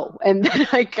know, and then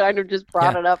I kind of just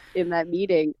brought it up in that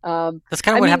meeting. That's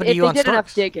kind of what happened to you on They did Storks.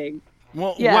 enough digging.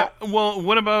 Well, Yeah.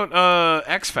 what about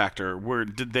X Factor?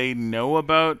 Did they know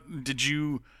about? Did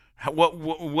you?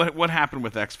 What happened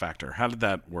with X Factor? How did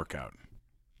that work out?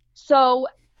 So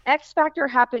X Factor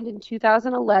happened in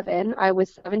 2011. I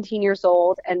was 17 years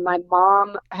old, and my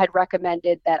mom had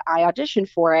recommended that I audition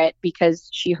for it because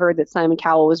she heard that Simon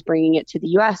Cowell was bringing it to the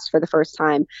U.S. for the first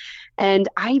time. And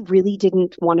I really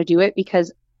didn't want to do it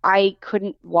because I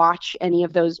couldn't watch any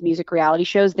of those music reality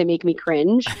shows. They make me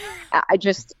cringe.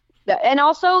 And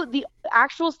also the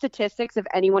actual statistics of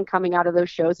anyone coming out of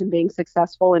those shows and being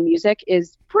successful in music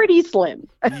is pretty slim.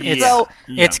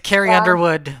 It's Carrie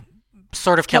Underwood,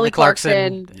 sort of Kelly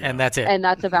Clarkson, and that's it. And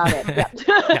that's about it.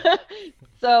 Yeah.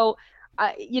 So,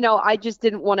 I just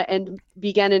didn't want to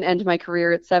begin and end my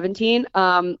career at 17.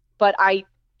 But I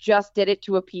just did it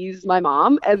to appease my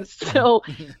mom. And so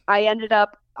I ended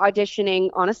up auditioning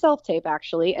on a self-tape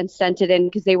actually and sent it in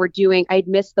because I'd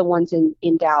missed the ones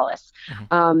in Dallas.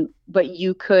 But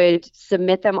you could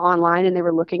submit them online and they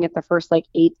were looking at the first like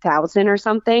 8,000 or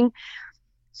something.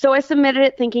 So I submitted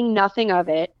it thinking nothing of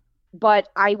it, but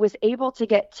I was able to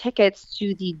get tickets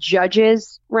to the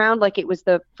judges round. Like it was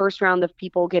the first round of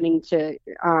people getting to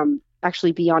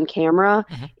actually be on camera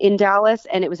in Dallas,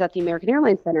 and it was at the American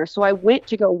Airlines Center. So I went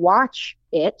to go watch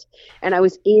it, and I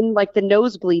was in like the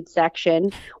nosebleed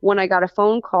section when I got a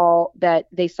phone call that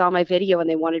they saw my video and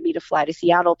they wanted me to fly to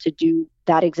Seattle to do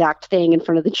that exact thing in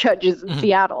front of the judges in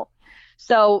Seattle.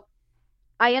 So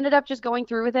I ended up just going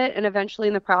through with it, and eventually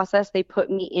in the process they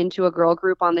put me into a girl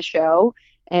group on the show,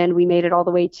 and we made it all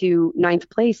the way to 9th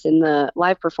place in the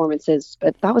live performances.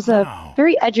 But that was a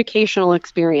very educational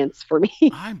experience for me.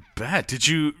 I bet. Did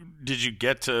you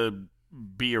get to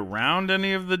be around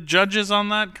any of the judges on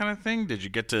that kind of thing? Did you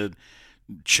get to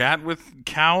chat with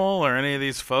Cowell or any of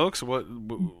these folks?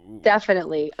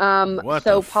 Definitely.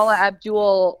 Paula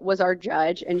Abdul was our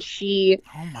judge, and she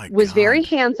was very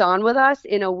hands-on with us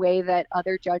in a way that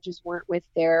other judges weren't with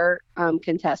their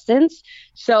contestants.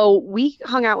 So we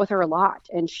hung out with her a lot,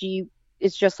 and she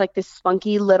is just like this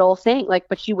spunky little thing. Like,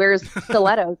 but she wears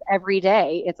stilettos every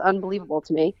day. It's unbelievable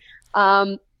to me.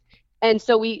 And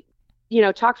so we,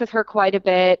 talked with her quite a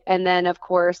bit. And then, of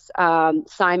course,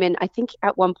 Simon, I think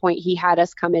at one point he had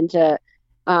us come into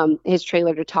his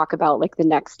trailer to talk about like the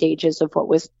next stages of what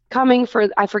was coming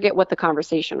I forget what the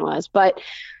conversation was. But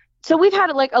so we've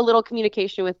had like a little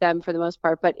communication with them for the most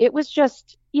part. But it was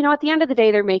just, at the end of the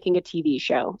day, they're making a TV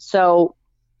show. So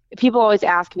people always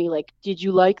ask me, like, did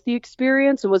you like the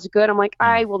experience and was it good? I'm like,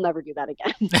 I will never do that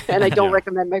again. And I don't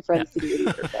recommend my friends to do it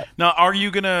either. But. Now, are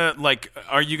you gonna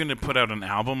put out an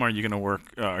album? Are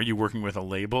you working with a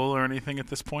label or anything at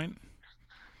this point?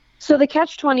 So the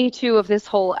catch-22 of this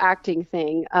whole acting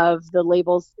thing of the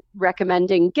labels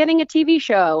recommending getting a TV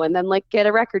show and then like get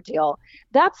a record deal,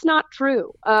 that's not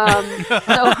true. So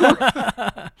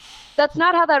that's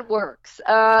not how that works.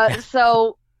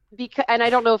 And I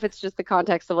don't know if it's just the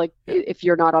context of like if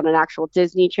you're not on an actual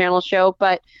Disney Channel show,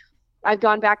 but I've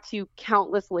gone back to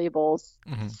countless labels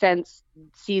since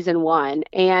season 1,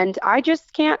 and I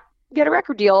just can't get a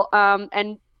record deal.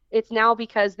 And it's now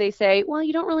because they say, well,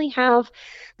 you don't really have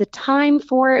the time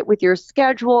for it with your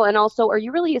schedule, and also, are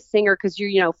you really a singer? Because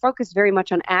you focus very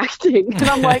much on acting. And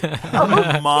I'm like,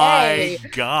 oh my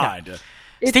God. Yeah.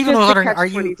 Stephen was wondering, are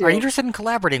you interested in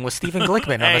collaborating with Stephen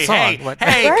Glickman on a song?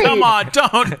 Hey, right. Come on,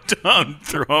 don't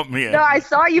throw me in. No, I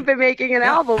saw you've been making an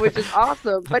album, which is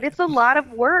awesome, but it's a lot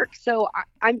of work. So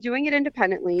I'm doing it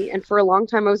independently, and for a long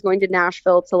time I was going to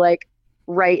Nashville to like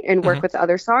write and work with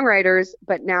other songwriters,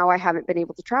 but now I haven't been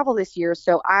able to travel this year.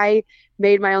 So I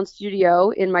made my own studio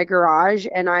in my garage,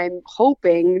 and I'm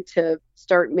hoping to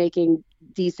start making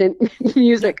decent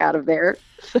music out of there.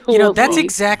 So that's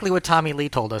exactly what Tommy Lee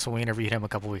told us when we interviewed him a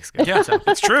couple weeks ago. Yeah,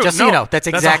 it's true. Just so you know, that's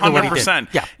exactly what he did.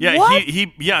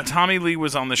 Yeah. Tommy Lee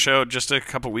was on the show just a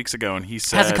couple weeks ago, and he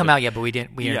said it hasn't come out yet, but we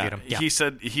interviewed him. Yeah. He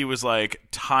said he was like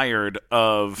tired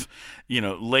of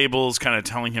labels kind of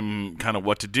telling him kind of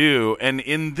what to do, and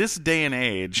in this day and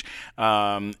age,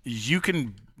 you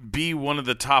can be one of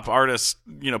the top artists,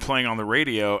 playing on the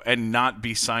radio and not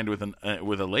be signed with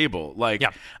a label. Like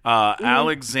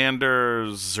Alexander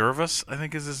Zervas, I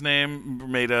think is his name,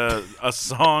 made a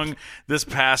song this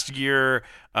past year.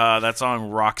 That song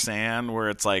Roxanne, where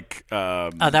it's like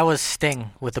that was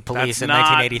Sting with the Police in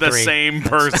not 1983. The same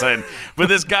person, but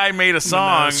this guy made a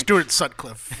song. Stuart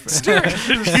Sutcliffe,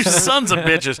 you sons of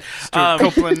bitches.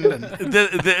 Copeland.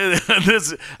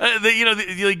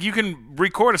 You can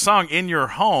record a song in your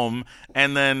home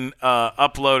and then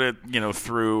upload it,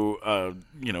 through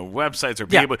websites or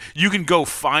people. You can go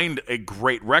find a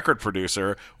great record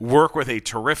producer, work with a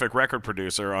terrific record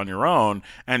producer on your own,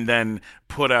 and then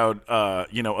put out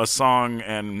a song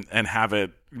and have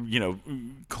it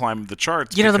climb the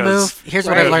charts. The move. Here's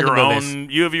what I learned. The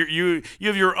move is you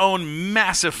have your own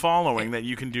massive following that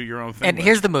you can do your own thing. And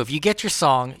here's the move: you get your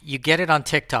song, you get it on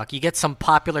TikTok, you get some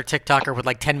popular TikToker with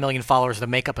like 10 million followers to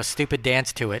make up a stupid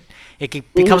dance to it.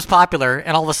 It becomes popular,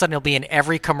 and all of a sudden it'll be in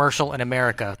every commercial in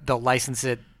America. They'll license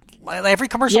it. Every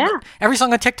commercial, every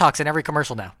song on TikTok's in every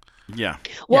commercial now. Yeah.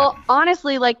 Well,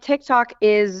 honestly, like TikTok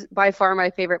is by far my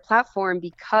favorite platform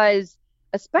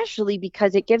especially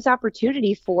because it gives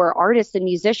opportunity for artists and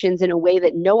musicians in a way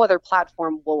that no other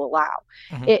platform will allow.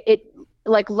 It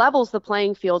like levels the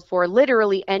playing field for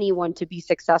literally anyone to be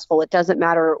successful. It doesn't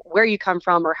matter where you come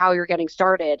from or how you're getting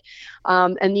started.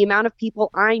 And the amount of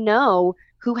people I know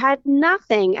who had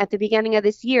nothing at the beginning of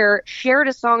this year shared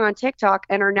a song on TikTok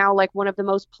and are now like one of the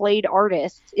most played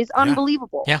artists is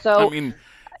unbelievable. Yeah. So,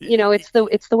 it's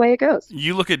the way it goes.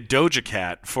 You look at Doja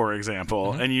Cat, for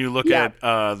example, and you look at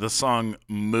the song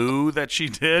Moo that she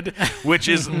did, which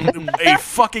is a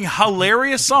fucking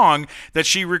hilarious song that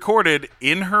she recorded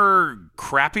in her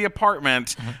crappy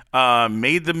apartment,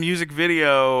 made the music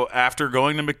video after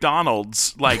going to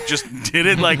McDonald's, like just did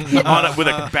it like with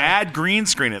a bad green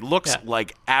screen. It looks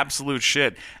like absolute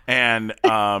shit. And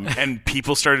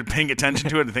people started paying attention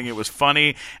to it and thinking it was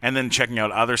funny, and then checking out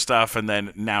other stuff, and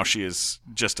then now she is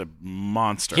just a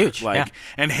monster. Huge,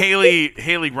 And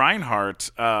Hayley Reinhardt,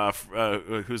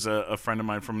 who's a friend of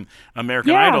mine from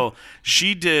American Idol,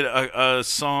 she did a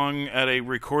song at a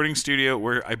recording studio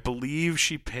where I believe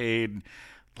she paid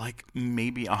like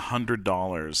maybe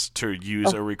 $100 to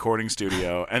use a recording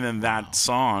studio, and then that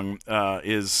song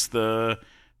is the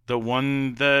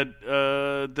one that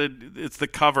it's the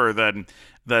cover that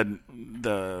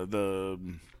the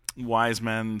wise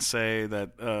men say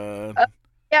that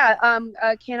Yeah,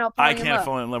 Can't Help I Falling in Can't Love.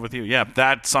 Fall in Love with You. Yeah,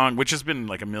 that song, which has been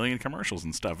like a million commercials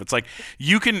and stuff. It's like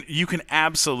you can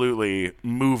absolutely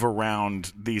move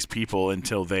around these people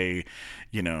until they,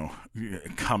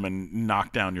 come and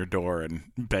knock down your door and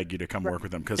beg you to come work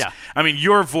with them. Because I mean,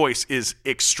 your voice is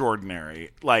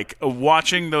extraordinary. Like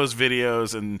watching those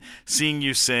videos and seeing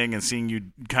you sing and seeing you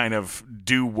kind of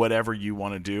do whatever you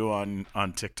want to do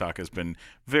on TikTok has been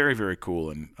very, very cool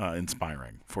and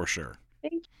inspiring for sure.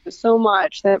 Thank you so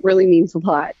much. That really means a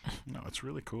lot. No, it's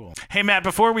really cool. Hey, Matt,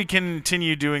 before we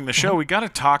continue doing the show, we got to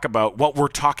talk about what we're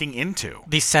talking into.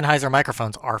 These Sennheiser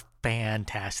microphones are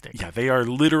fantastic. Yeah, they are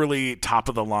literally top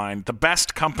of the line. The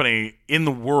best company in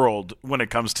the world when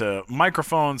it comes to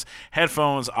microphones,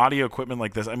 headphones, audio equipment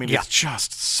like this. I mean, it's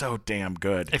just so damn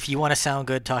good. If you want to sound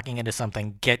good talking into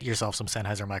something, get yourself some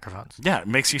Sennheiser microphones. Yeah, it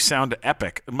makes you sound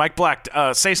epic. Mike Black,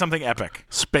 say something epic.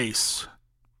 Space.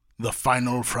 The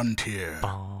final frontier.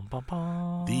 Bum, bum,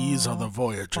 bum, These are the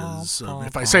voyages. bum,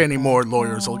 If I say any more,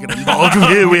 lawyers will get involved.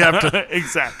 We have to.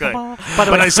 Exactly.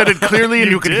 But I said it clearly,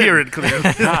 and you can hear it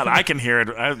clearly. God, I can hear it.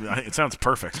 It sounds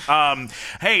perfect.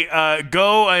 Hey,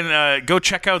 go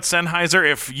check out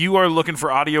Sennheiser. If you are looking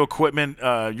for audio equipment,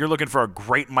 you're looking for a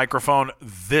great microphone,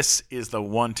 this is the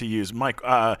one to use.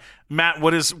 Matt,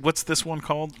 what's this one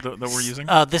called that we're using?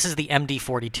 This is the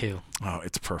MD42. Oh,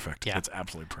 it's perfect. Yeah. It's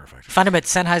absolutely perfect. Find them at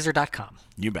Sennheiser.com.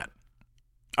 You bet.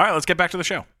 All right, let's get back to the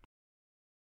show.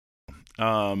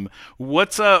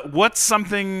 What's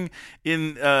something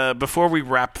in before we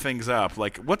wrap things up?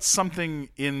 Like, what's something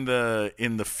in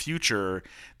the future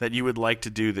that you would like to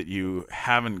do that you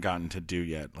haven't gotten to do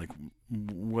yet? Like,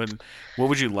 what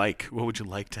would you like? What would you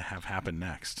like to have happen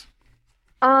next?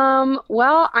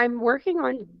 Well, I'm working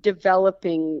on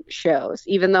developing shows,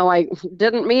 even though I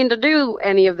didn't mean to do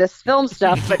any of this film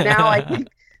stuff, but now I think I'm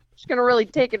just going to really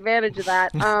take advantage of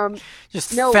that.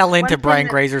 Fell into Brian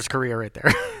Grazer's career right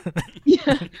there.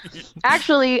 Yeah.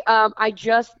 Actually, a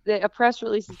press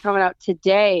release is coming out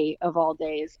today of all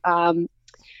days,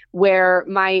 where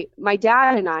my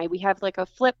dad and we have like a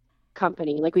flip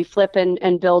company. Like we flip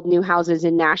and build new houses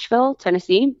in Nashville,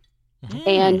 Tennessee.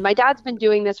 And my dad's been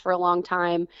doing this for a long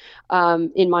time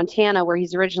in Montana, where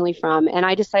he's originally from. And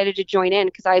I decided to join in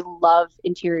because I love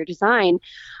interior design.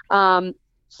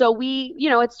 So we,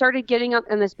 it started getting up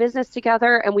in this business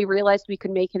together, and we realized we could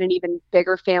make it an even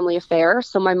bigger family affair.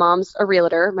 So my mom's a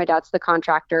realtor. My dad's the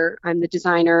contractor. I'm the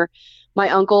designer. My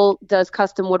uncle does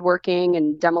custom woodworking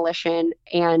and demolition.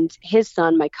 And his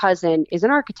son, my cousin, is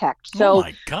an architect. So oh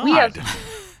my God.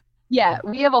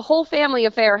 we have a whole family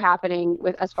affair happening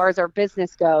as far as our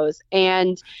business goes,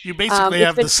 and you basically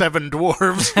have the seven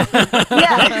dwarves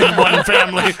in one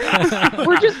family.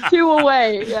 We're just two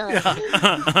away.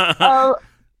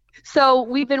 So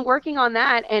we've been working on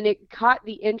that, and it caught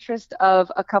the interest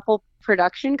of a couple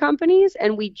production companies,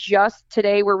 and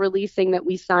today we're releasing that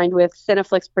we signed with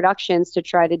Cineflix Productions to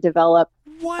try to develop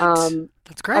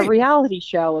That's great. a reality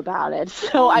show about it.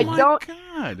 So I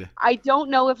don't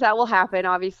know if that will happen.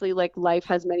 Obviously, like life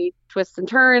has many twists and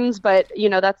turns, but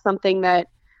that's something that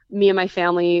me and my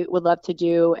family would love to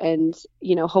do, and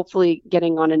hopefully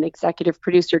getting on an executive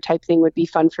producer type thing would be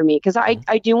fun for me, because I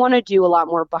do want to do a lot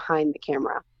more behind the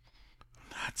camera.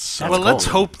 That's let's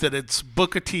hope that it's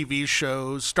book a TV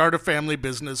show, start a family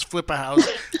business, flip a house,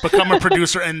 become a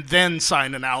producer, and then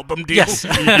sign an album deal. Yes.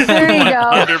 There you go.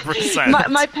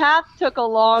 100%. My path took a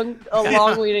long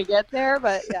way to get there,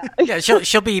 but yeah. Yeah,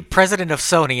 she'll be president of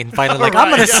Sony and finally I'm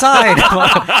going to sign.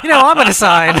 I'm going to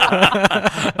sign.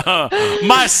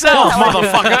 Myself,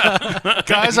 motherfucker.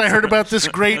 Guys, I heard about this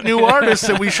great new artist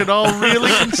that we should all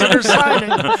really consider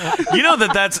signing. You know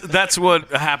that's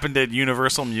what happened at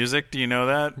Universal Music. Do you know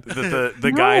that? The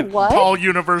No, guy what? Paul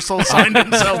Universal signed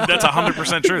himself. That's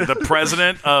 100% true. The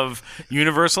president of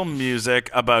Universal Music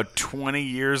about 20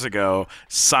 years ago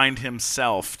signed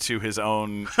himself to his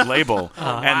own label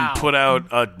and put out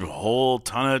a whole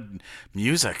ton of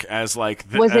music as like.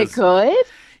 Was it good?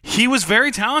 He was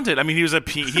very talented. I mean, he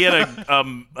had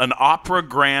an opera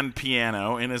grand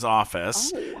piano in his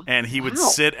office, and he would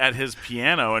sit at his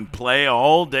piano and play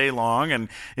all day long. And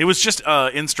it was just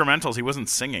instrumentals. He wasn't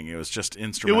singing. It was just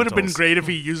instrumentals. It would have been great if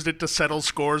he used it to settle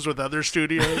scores with other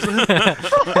studios.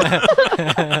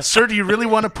 Sir, do you really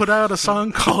want to put out a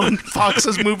song called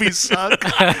Fox's Movies Suck?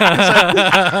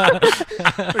 Are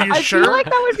you sure? I feel like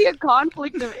that would be a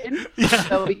conflict of interest,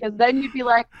 though, because then you'd be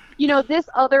like, this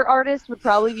other artist would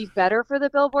probably probably be better for the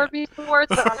Billboard Music Awards.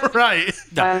 But Right.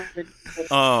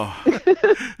 Oh,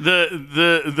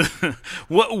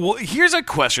 what? Here's a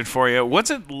question for you.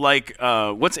 What's it like?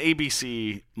 What's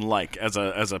ABC like as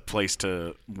a place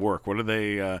to work? What are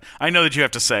they? I know that you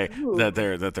have to say that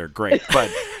they're great, but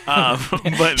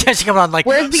Just coming on like,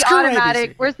 Where's the "Screw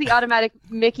automatic? ABC." Where's the automatic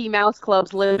Mickey Mouse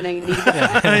clubs listening?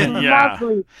 yeah.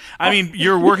 Lovely. I mean,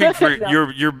 you're working for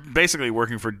you're basically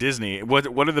working for Disney. What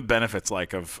are the benefits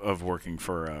like of working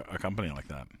for a company like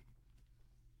that?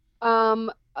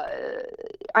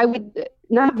 I would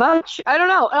not much. I don't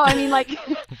know. No, I mean, like,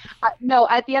 no.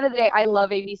 At the end of the day, I love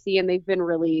ABC, and they've been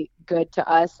really good to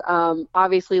us.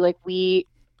 Obviously, like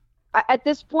at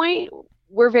this point,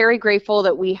 we're very grateful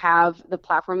that we have the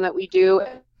platform that we do.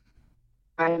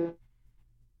 I'm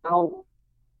now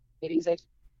meetings I've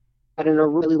had in a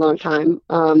really long time,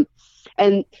 and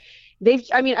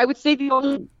I mean, I would say the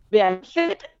only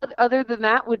benefit other than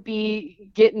that would be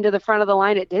getting to the front of the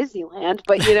line at Disneyland,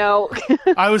 but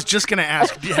I was just going to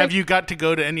ask, have you got to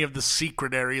go to any of the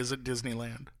secret areas at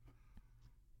Disneyland?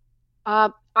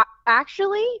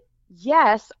 Actually,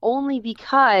 yes, only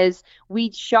because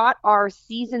we shot our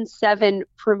season 7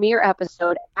 premiere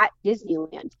episode at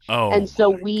Disneyland. And so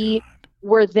we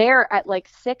were there at like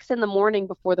 6 a.m.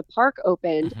 before the park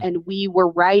opened, and we were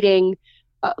writing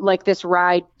like this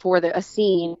ride for a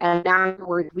scene, and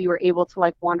afterwards we were able to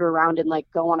like wander around and like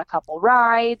go on a couple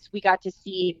rides. We got to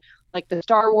see like the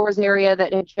Star Wars area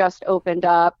that had just opened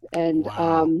up, and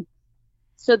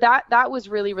so that was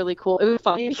really, really cool. It was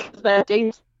funny because that day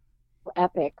was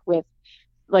epic with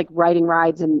like riding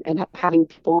rides and having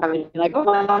people coming and be like, oh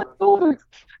my God.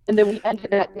 And then we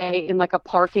ended that day in like a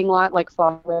parking lot like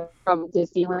far away from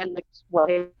Disneyland, like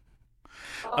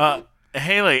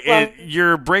Hayley,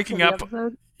 you're breaking up.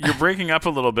 You're breaking up a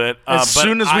little bit. As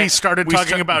soon as we started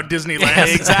talking about Disneyland, yeah,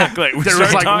 exactly, there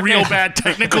was like real bad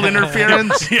technical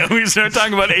interference. Yeah, we started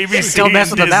talking about ABC. Don't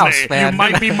mess with the mouse, man. You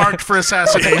might be marked for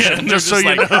assassination. just so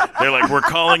you know. They're like, we're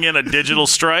calling in a digital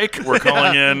strike. We're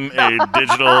calling in a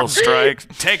digital strike.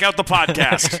 Take out the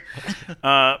podcast.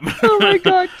 Oh my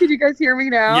God! Can you guys hear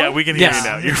me now? Yeah, we can hear you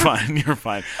now. You're fine. You're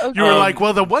fine. Okay. You were like,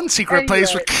 well, the one secret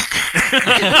place.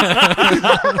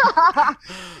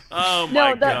 Oh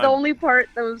my God. The only part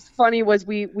that was funny was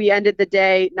we ended the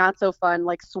day not so fun,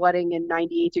 like sweating in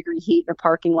 98-degree heat in a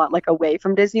parking lot, like away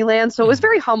from Disneyland. So it was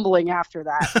very humbling after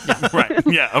that. Right.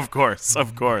 Yeah, of course.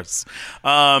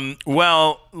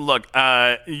 Well, look,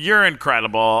 you're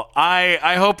incredible.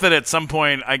 I hope that at some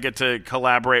point I get to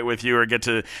collaborate with you or get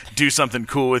to do something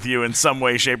cool with you in some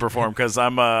way, shape, or form, because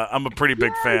I'm a pretty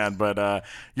big fan. But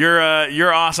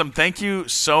you're awesome. Thank you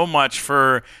so much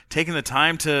for taking the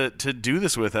time to do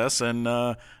this with us, and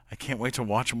I can't wait to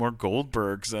watch more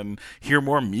Goldbergs and hear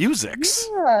more musics.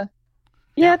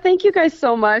 Yeah, thank you guys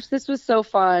so much. This was so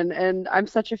fun, and I'm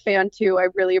such a fan too. I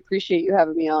really appreciate you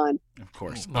having me on. Of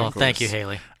course. Well, thank you,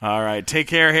 Hayley. All right, take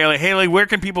care, Hayley. Hayley, where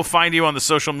can people find you on the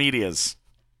social medias?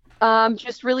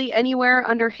 Just really anywhere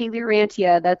under Hayley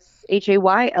Orrantia. That's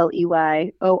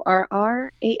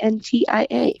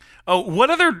HayleyOrrantia. Oh, what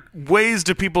other ways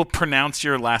do people pronounce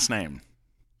your last name?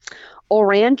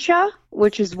 Orrantia,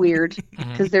 which is weird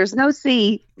because there's no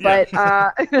C, but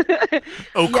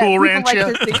cool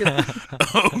Rantia.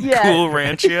 Cool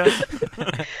Rantia.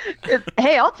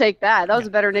 Hey, I'll take that. That was a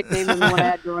better nickname than the one I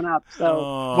had growing up.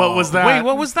 So what was that? Wait,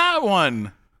 what was that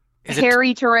one?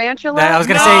 Hairy Tarantula? I was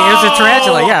going to say it was a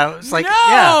tarantula. Yeah, it's like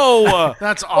yeah.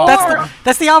 That's awesome.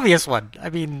 That's the obvious one. I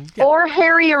mean, yeah. Or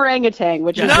hairy orangutan,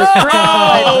 which is No!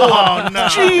 Oh no!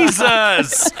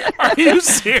 Jesus, are you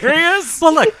serious?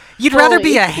 Well, look, you'd rather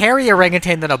be a hairy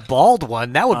orangutan than a bald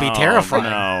one. That would be terrifying.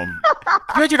 No. Can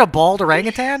you imagine a bald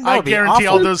orangutan? That I would be guarantee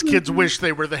awful. all those kids wish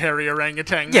they were the hairy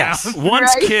orangutan. Yes. Now.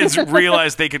 Once Right? kids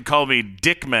realized they could call me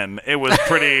Dickman, it was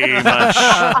pretty much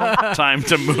time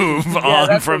to move on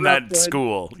that's from what that that's good.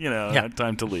 school.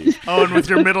 Time to leave. Oh, and with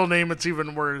your middle name, it's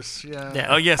even worse. Yeah.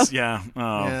 Oh yes, yeah.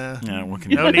 Oh, yeah. What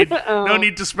can you No do? need, no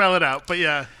need to spell it out, but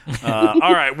yeah.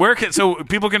 All right, so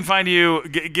people can find you?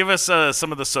 Give us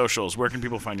some of the socials. Where can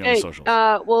people find you on the socials?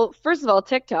 Well, first of all,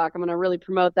 TikTok. I'm going to really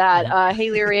promote that.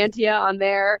 Hayley Orrantia on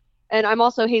there. And I'm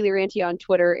also Hayley Orrantia on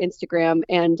Twitter, Instagram,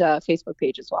 and Facebook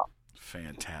page as well.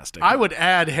 Fantastic. I would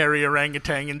add hairy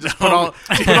orangutan and just put all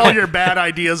your bad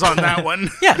ideas on that one.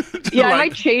 Yeah. Yeah, I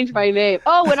might change my name.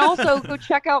 Oh, and also go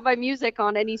check out my music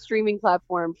on any streaming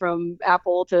platform from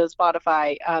Apple to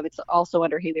Spotify. It's also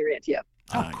under Hayley Orrantia.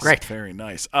 Nice. Great. Very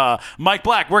nice. Mike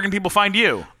Black, where can people find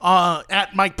you?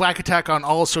 At Mike Black Attack on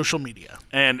all social media.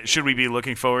 And should we be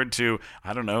looking forward to,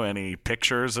 I don't know, any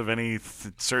pictures of any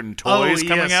certain toys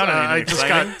coming out? I Anything just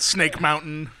exciting? got Snake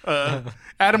Mountain.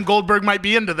 Adam Goldberg might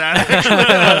be into that.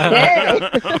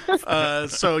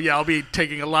 So, yeah, I'll be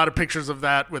taking a lot of pictures of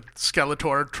that with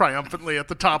Skeletor triumphantly at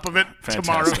the top of it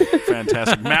tomorrow.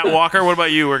 Fantastic. Matt Walker, what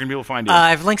about you? Where can people find you? I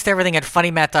have links to everything at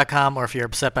funnymat.com, or if you're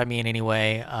upset by me in any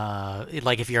way,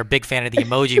 like if you're a big fan of the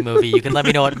Emoji Movie, you can let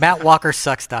me know at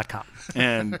mattwalkersucks.com.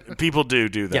 And people do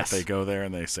that. Yes. They go there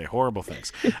and they say horrible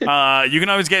things. You can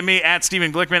always get me at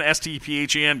Stephen Glickman,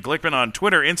 STPHEN, Glickman on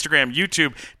Twitter, Instagram,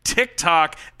 YouTube,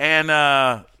 TikTok, and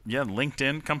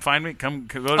LinkedIn. Come find me. Go to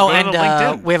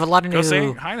LinkedIn. We have a lot of Go new.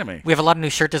 say hi to me. We have a lot of new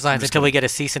shirt designs until we get a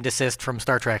cease and desist from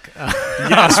Star Trek.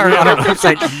 Yes, on our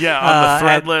website. Yeah, on the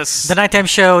Threadless.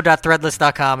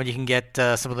 TheNighttimeShow.threadless.com, and you can get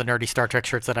some of the nerdy Star Trek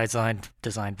shirts that I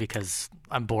designed because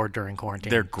I'm bored during quarantine.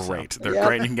 They're great. They're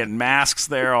great. You can get masks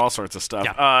there, all sorts of stuff.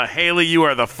 Yeah. Haley, you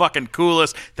are the fucking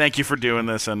coolest. Thank you for doing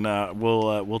this, and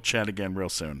we'll chat again real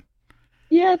soon.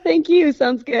 Yeah, thank you.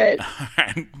 Sounds good. All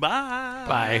right, bye.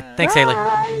 Bye. Thanks, Haley.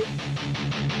 Bye.